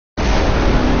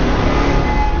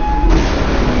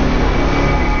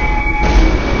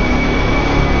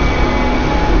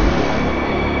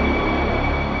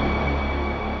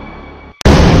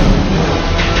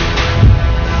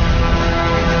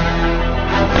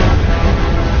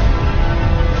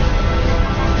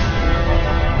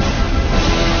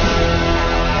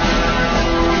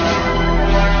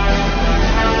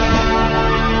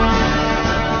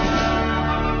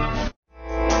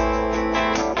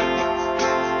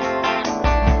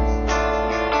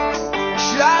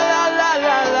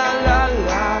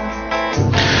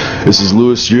This is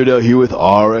Louis Yurda here with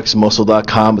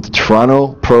RxMuscle.com at the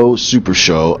Toronto Pro Super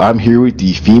Show. I'm here with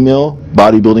the female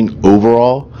bodybuilding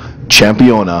overall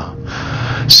championa,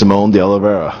 Simone de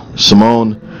Oliveira.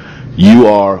 Simone, you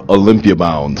are Olympia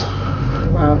bound.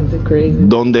 Wow, that's crazy.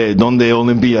 Donde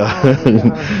Olimpia?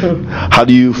 How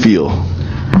do you feel?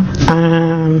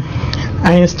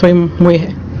 Estou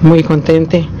muy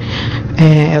contente.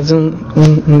 Es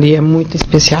un día muy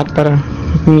especial para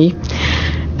mí.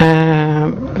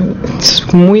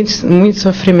 Muito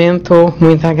sofrimento,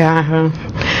 muita garra.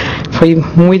 Foi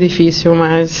muito difícil,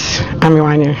 mas I'm a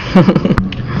winner.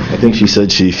 I think she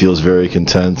said she feels very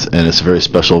content, and it's a very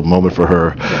special moment for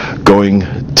her going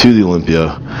to the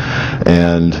Olympia.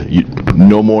 And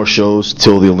no more shows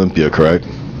till the Olympia, correct?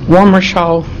 One more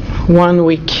show, 1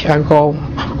 week ago,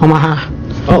 Omaha.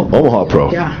 Oh, Omaha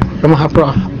Pro. Yeah, Omaha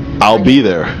Pro. I'll be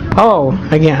there. Oh,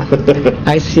 again.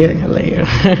 I see you later.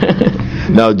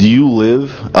 Now, do you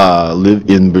live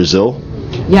in Brazil?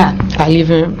 Yeah, I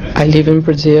live in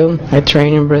Brazil. I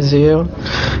train in Brazil.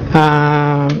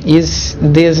 This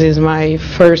is my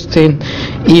first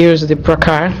years de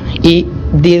Procar.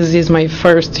 This is my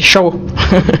first show.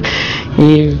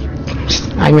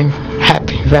 I'm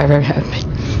happy, very, very happy.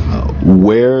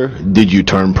 Where did you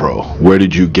turn pro? Where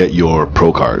did you get your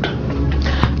pro card?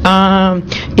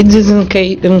 It is in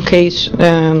case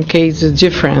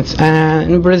different.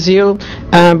 In Brazil,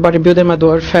 bodybuilder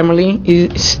amador family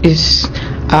is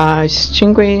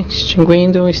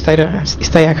extinguindo, está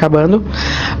acabando.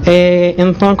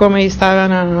 Então, como eu estava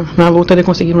na luta de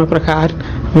conseguir meu procar,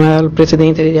 o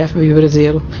presidente da FB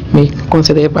Brasil me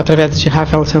concedeu através de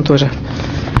Rafael Santoja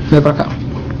meu procar.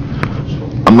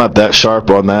 I'm not that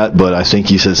sharp on that, but I think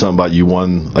he said something about you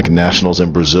won like nationals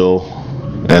in Brazil,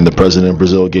 and the president of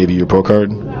Brazil gave you your pro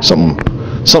card, something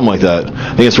like that.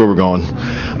 I think that's where we're going.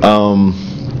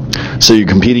 So you're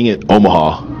competing at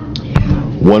Omaha,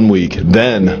 1 week,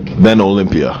 then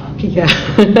Olympia. Yeah.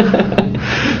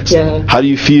 Yeah. How do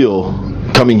you feel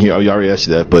coming here? I already asked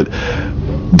you that, but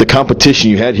the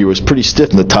competition you had here was pretty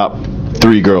stiff in the top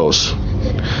 3 girls.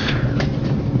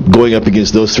 Going up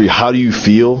against those 3, how do you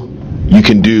feel you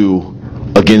can do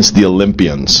against the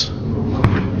Olympians?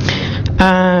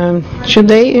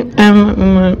 Today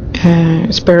I'm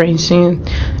experiencing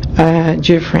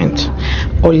different.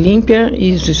 Olympia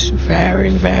is very,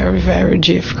 very, very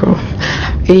difficult.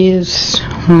 It's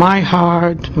my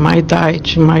heart, my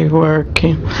diet, my work.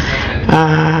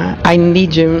 I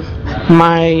need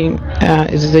my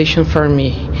exercise for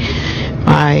me.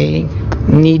 I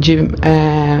need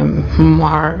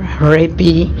more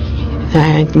repeat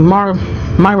and more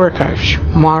workouts.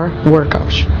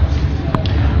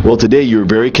 Well, today you're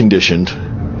very conditioned,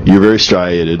 you're very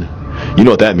striated. You know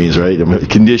what that means, right? I mean,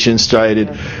 conditioned, striated,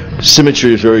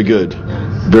 symmetry is very good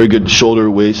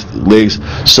shoulder, waist, legs.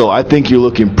 So I think you're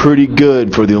looking pretty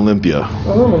good for the Olympia.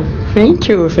 Oh, thank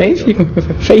you.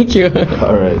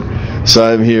 All right. So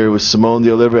I'm here with Simone de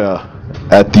Oliveria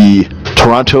at the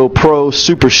Toronto Pro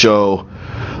Super Show.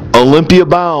 Olympia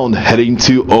bound, heading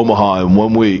to Omaha in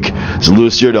 1 week. It's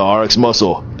Louis Yurda,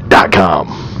 RxMuscle.com.